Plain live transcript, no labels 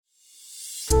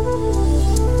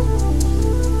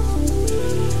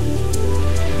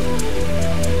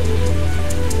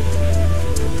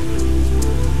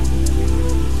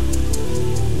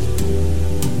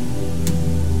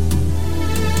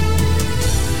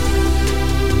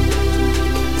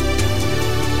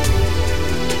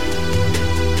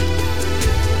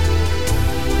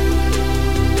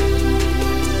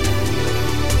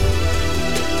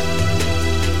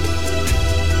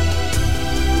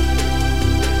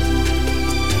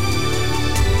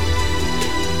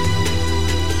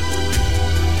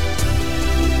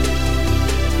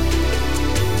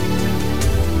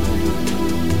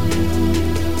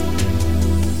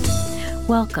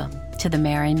Welcome to the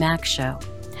Mary Mac Show,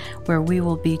 where we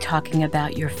will be talking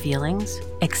about your feelings,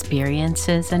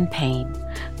 experiences, and pain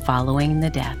following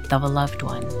the death of a loved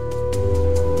one.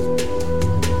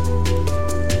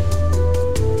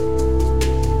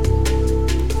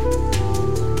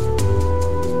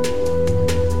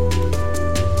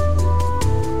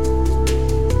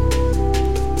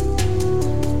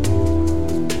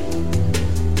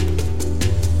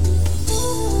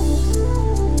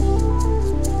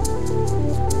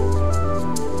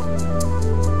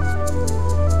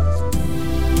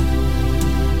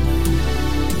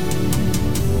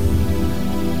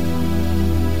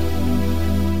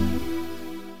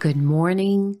 Good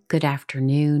morning, good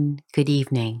afternoon, good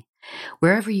evening.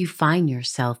 Wherever you find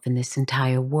yourself in this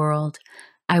entire world,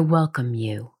 I welcome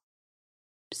you.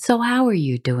 So how are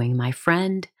you doing, my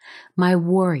friend, my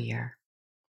warrior?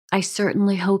 I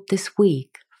certainly hope this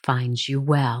week finds you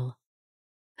well.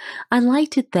 I'd like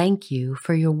to thank you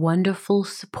for your wonderful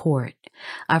support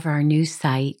of our new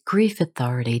site,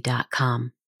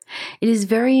 griefauthority.com. It is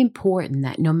very important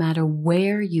that no matter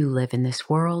where you live in this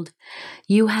world,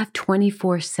 you have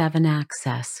 24/7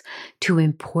 access to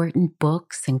important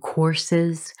books and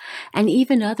courses and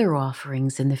even other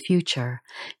offerings in the future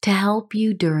to help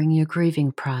you during your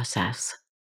grieving process.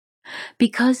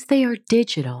 Because they are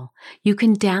digital, you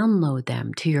can download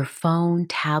them to your phone,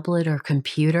 tablet, or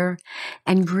computer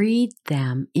and read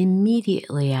them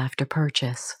immediately after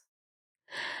purchase.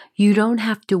 You don't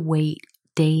have to wait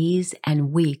days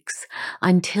and weeks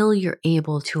until you're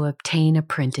able to obtain a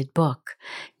printed book.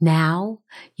 Now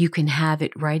you can have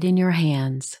it right in your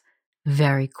hands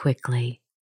very quickly.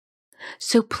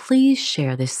 So please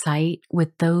share the site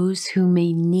with those who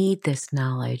may need this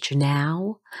knowledge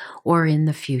now or in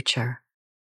the future.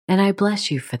 And I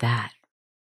bless you for that.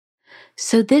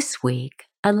 So this week,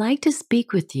 I'd like to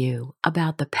speak with you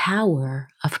about the power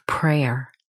of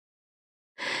prayer.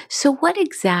 So what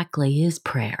exactly is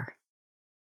prayer?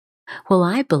 Well,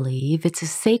 I believe it's a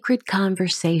sacred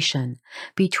conversation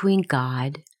between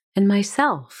God and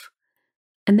myself.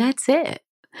 And that's it.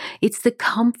 It's the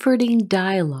comforting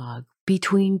dialogue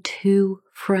between two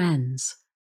friends,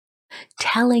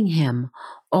 telling him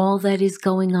all that is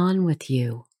going on with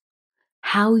you,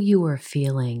 how you are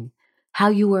feeling, how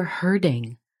you are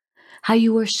hurting, how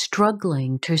you are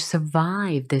struggling to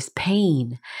survive this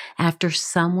pain after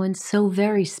someone so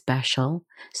very special,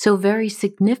 so very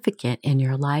significant in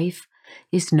your life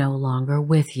is no longer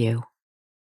with you.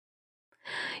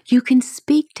 You can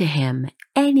speak to him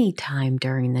any time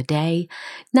during the day,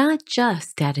 not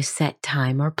just at a set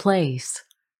time or place.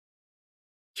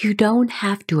 You don't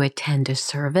have to attend a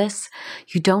service.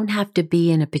 You don't have to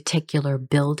be in a particular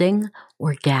building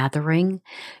or gathering.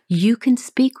 You can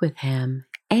speak with him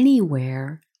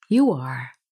anywhere you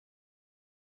are.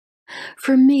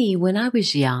 For me, when I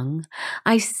was young,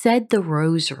 I said the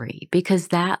rosary because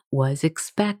that was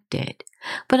expected.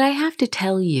 But I have to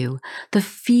tell you, the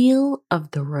feel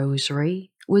of the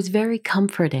rosary was very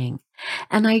comforting,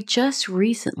 and I just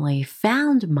recently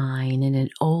found mine in an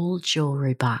old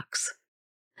jewelry box.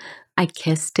 I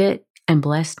kissed it and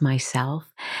blessed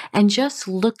myself and just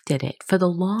looked at it for the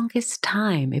longest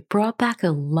time. It brought back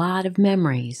a lot of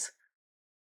memories.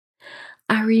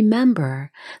 I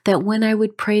remember that when I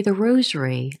would pray the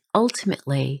rosary,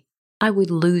 ultimately, I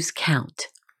would lose count.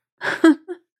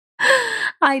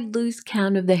 I'd lose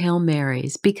count of the Hail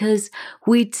Marys because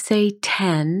we'd say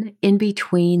 10 in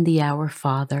between the Our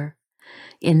Father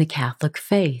in the Catholic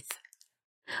faith.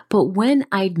 But when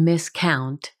I'd miss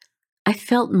count, I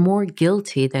felt more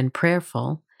guilty than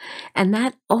prayerful, and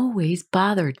that always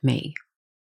bothered me.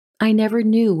 I never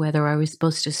knew whether I was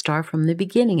supposed to start from the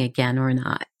beginning again or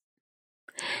not.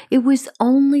 It was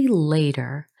only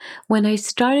later, when I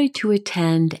started to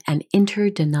attend an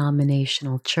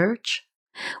interdenominational church,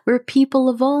 where people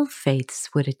of all faiths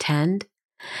would attend,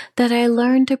 that I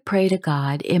learned to pray to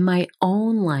God in my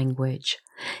own language,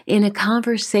 in a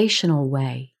conversational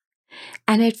way.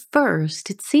 And at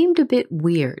first, it seemed a bit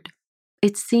weird.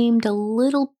 It seemed a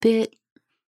little bit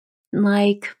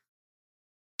like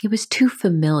it was too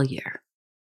familiar.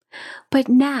 But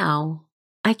now,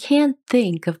 I can't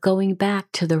think of going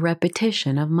back to the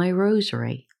repetition of my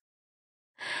rosary.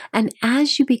 And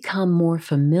as you become more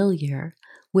familiar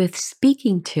with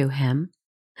speaking to him,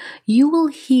 you will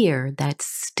hear that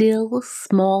still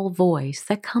small voice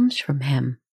that comes from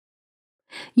him.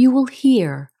 You will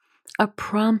hear a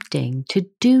prompting to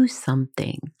do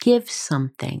something, give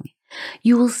something.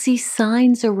 You will see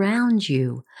signs around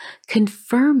you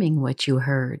confirming what you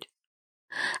heard.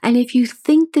 And if you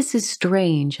think this is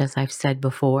strange, as I've said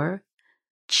before,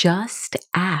 just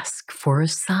ask for a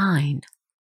sign.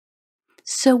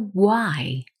 So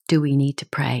why do we need to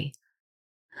pray?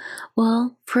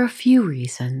 Well, for a few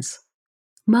reasons.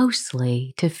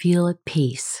 Mostly to feel at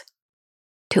peace,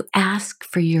 to ask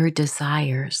for your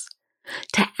desires,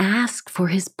 to ask for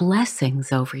His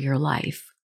blessings over your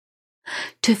life,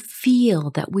 to feel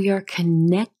that we are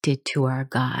connected to our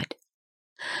God,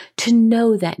 to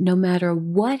know that no matter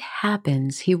what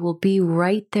happens, He will be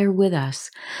right there with us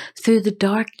through the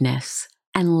darkness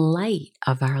and light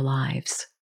of our lives.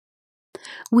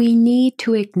 We need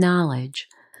to acknowledge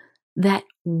that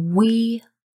we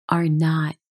are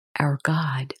not our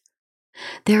God.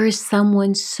 There is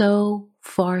someone so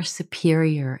far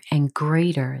superior and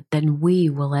greater than we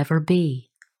will ever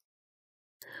be.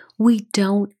 We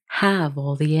don't have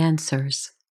all the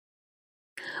answers.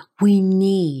 We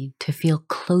need to feel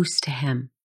close to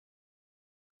Him.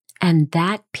 And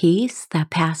that peace that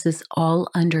passes all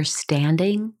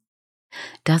understanding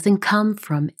doesn't come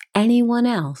from anyone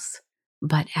else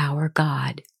but our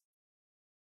God.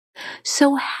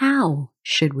 So how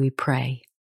should we pray?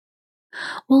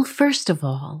 Well, first of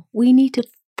all, we need to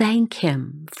thank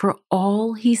Him for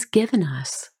all He's given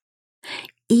us.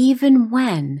 Even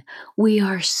when we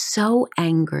are so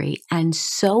angry and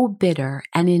so bitter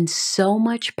and in so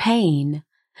much pain,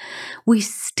 we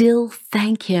still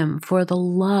thank Him for the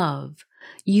love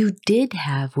you did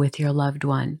have with your loved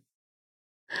one,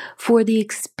 for the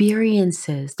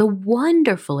experiences, the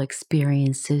wonderful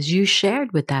experiences you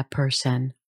shared with that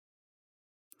person,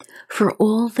 for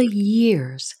all the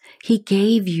years He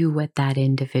gave you with that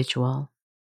individual,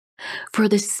 for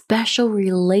the special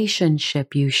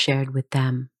relationship you shared with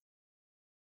them,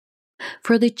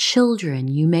 for the children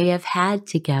you may have had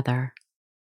together,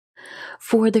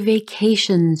 for the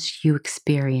vacations you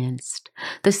experienced,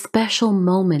 the special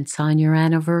moments on your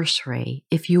anniversary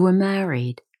if you were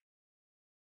married,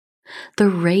 the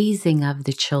raising of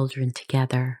the children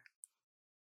together,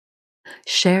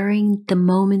 sharing the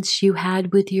moments you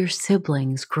had with your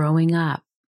siblings growing up,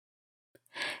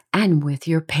 and with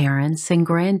your parents and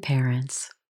grandparents,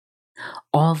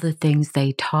 all the things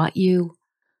they taught you,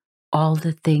 all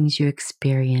the things you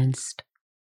experienced,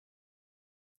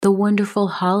 the wonderful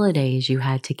holidays you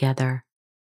had together.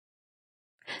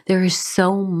 There is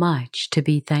so much to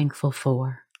be thankful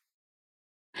for.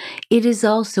 It is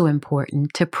also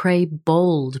important to pray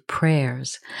bold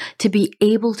prayers to be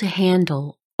able to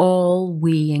handle all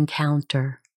we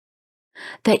encounter,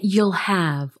 that you'll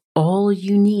have all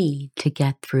you need to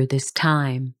get through this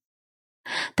time,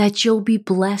 that you'll be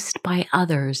blessed by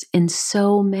others in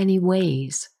so many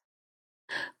ways.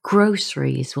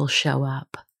 Groceries will show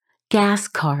up. Gas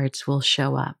cards will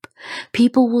show up.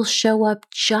 People will show up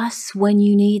just when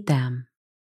you need them.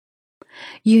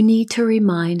 You need to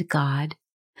remind God,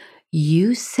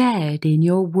 you said in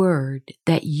your word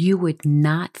that you would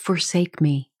not forsake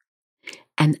me,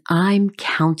 and I'm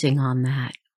counting on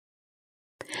that.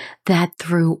 That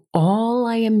through all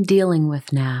I am dealing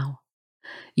with now,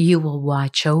 you will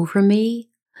watch over me,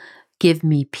 give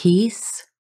me peace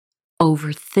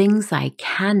over things I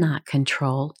cannot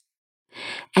control,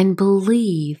 and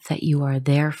believe that you are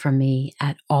there for me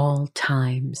at all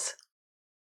times.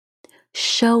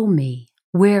 Show me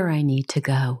where I need to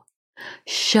go.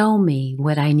 Show me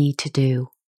what I need to do.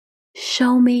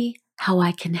 Show me how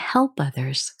I can help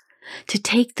others to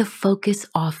take the focus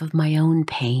off of my own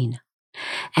pain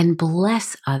and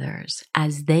bless others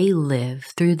as they live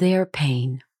through their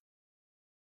pain.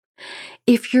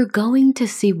 If you're going to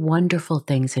see wonderful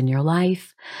things in your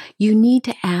life, you need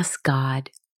to ask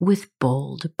God with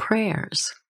bold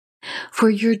prayers for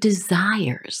your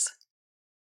desires.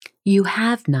 You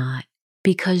have not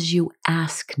because you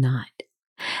ask not.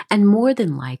 And more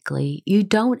than likely, you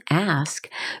don't ask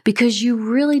because you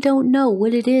really don't know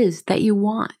what it is that you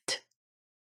want.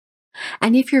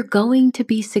 And if you're going to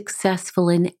be successful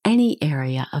in any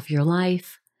area of your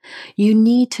life, you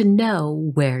need to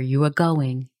know where you are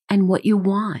going and what you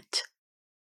want.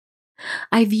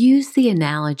 I've used the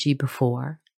analogy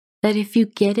before that if you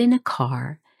get in a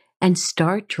car and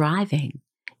start driving,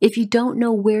 if you don't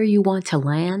know where you want to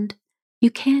land, you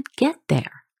can't get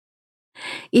there.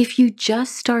 If you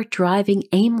just start driving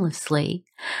aimlessly,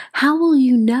 how will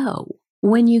you know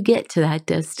when you get to that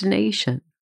destination?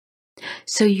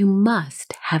 So you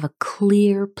must have a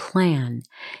clear plan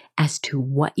as to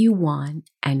what you want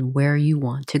and where you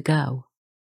want to go.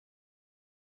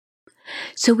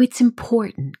 So it's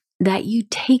important that you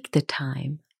take the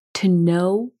time to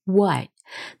know what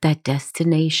that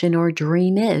destination or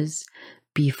dream is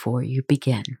before you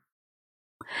begin.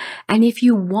 And if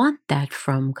you want that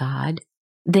from God,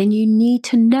 then you need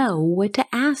to know what to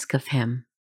ask of Him.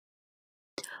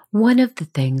 One of the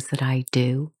things that I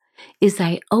do is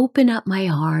I open up my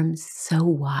arms so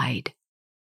wide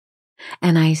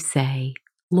and I say,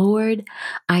 Lord,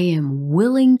 I am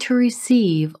willing to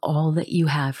receive all that you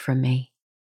have for me.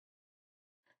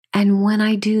 And when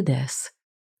I do this,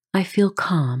 I feel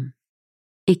calm.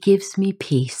 It gives me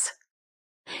peace.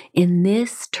 In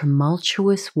this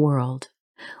tumultuous world,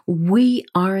 we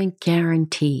aren't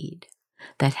guaranteed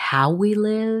that how we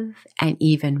live and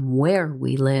even where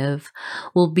we live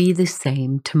will be the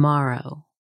same tomorrow.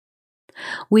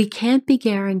 We can't be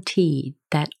guaranteed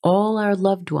that all our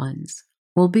loved ones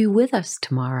will be with us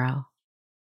tomorrow.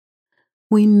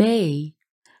 We may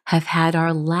have had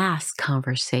our last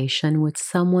conversation with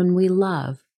someone we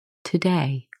love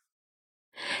today,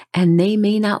 and they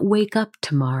may not wake up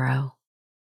tomorrow.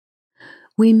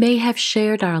 We may have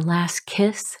shared our last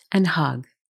kiss and hug.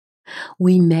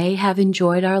 We may have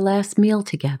enjoyed our last meal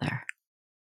together.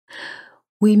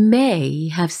 We may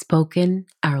have spoken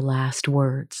our last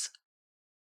words.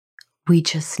 We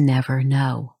just never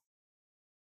know.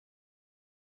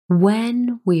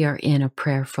 When we are in a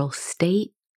prayerful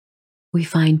state, we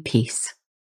find peace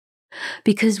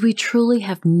because we truly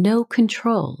have no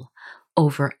control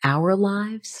over our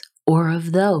lives or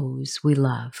of those we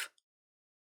love.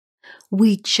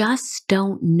 We just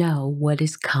don't know what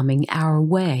is coming our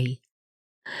way.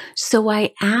 So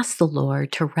I ask the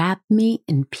Lord to wrap me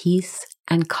in peace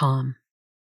and calm.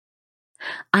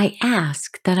 I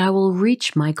ask that I will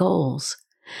reach my goals,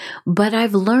 but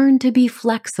I've learned to be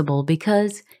flexible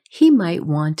because He might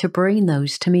want to bring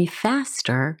those to me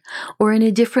faster or in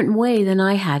a different way than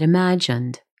I had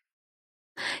imagined.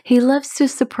 He loves to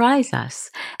surprise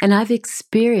us, and I've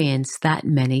experienced that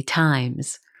many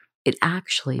times. It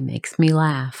actually makes me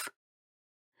laugh.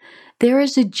 There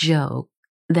is a joke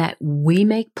that we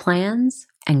make plans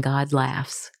and God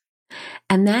laughs,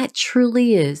 and that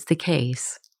truly is the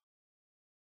case.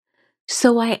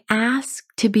 So I ask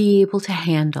to be able to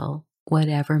handle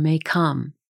whatever may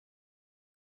come.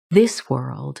 This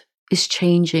world is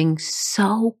changing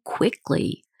so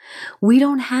quickly. We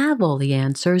don't have all the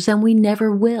answers, and we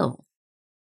never will.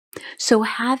 So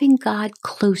having God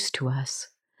close to us,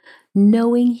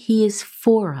 knowing He is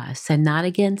for us and not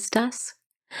against us,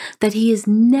 that He is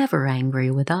never angry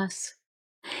with us,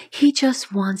 He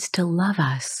just wants to love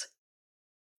us.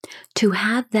 To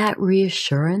have that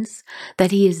reassurance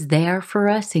that He is there for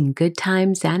us in good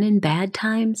times and in bad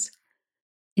times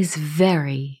is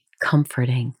very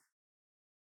comforting.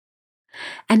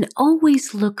 And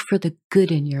always look for the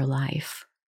good in your life,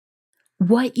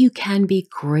 what you can be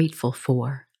grateful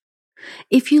for.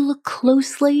 If you look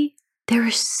closely, there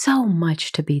is so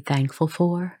much to be thankful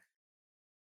for.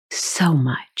 So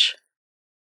much.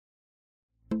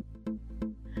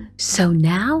 So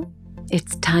now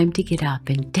it's time to get up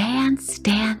and dance,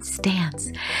 dance,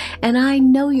 dance. And I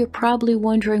know you're probably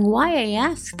wondering why I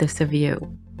ask this of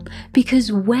you.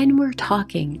 Because when we're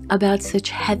talking about such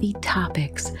heavy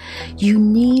topics, you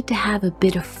need to have a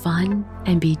bit of fun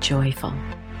and be joyful.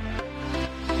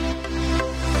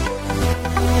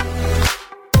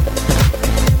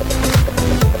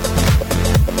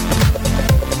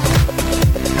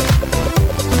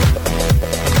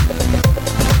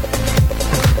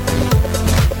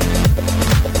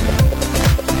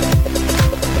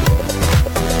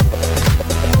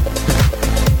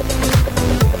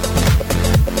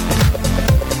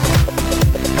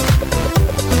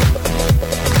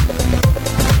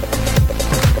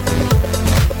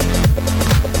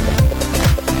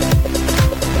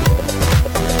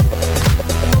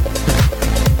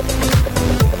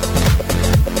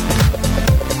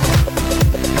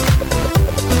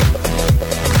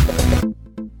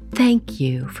 Thank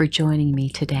you for joining me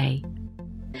today.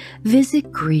 Visit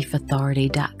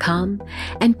griefauthority.com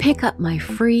and pick up my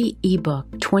free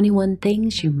ebook, 21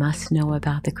 Things You Must Know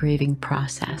About the Grieving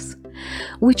Process,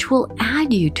 which will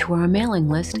add you to our mailing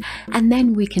list, and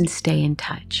then we can stay in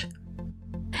touch.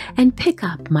 And pick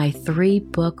up my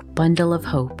 3-book bundle of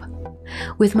hope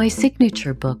with my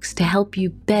signature books to help you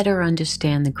better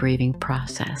understand the grieving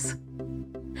process.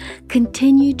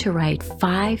 Continue to write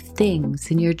 5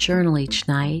 things in your journal each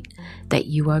night that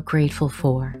you are grateful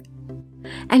for.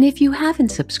 And if you haven't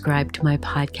subscribed to my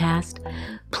podcast,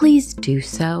 please do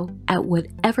so at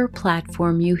whatever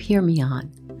platform you hear me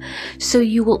on, so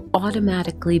you will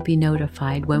automatically be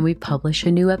notified when we publish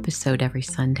a new episode every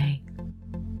Sunday.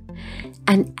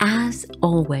 And as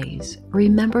always,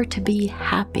 remember to be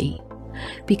happy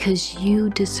because you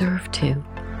deserve to.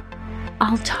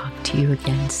 I'll talk to you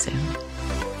again soon.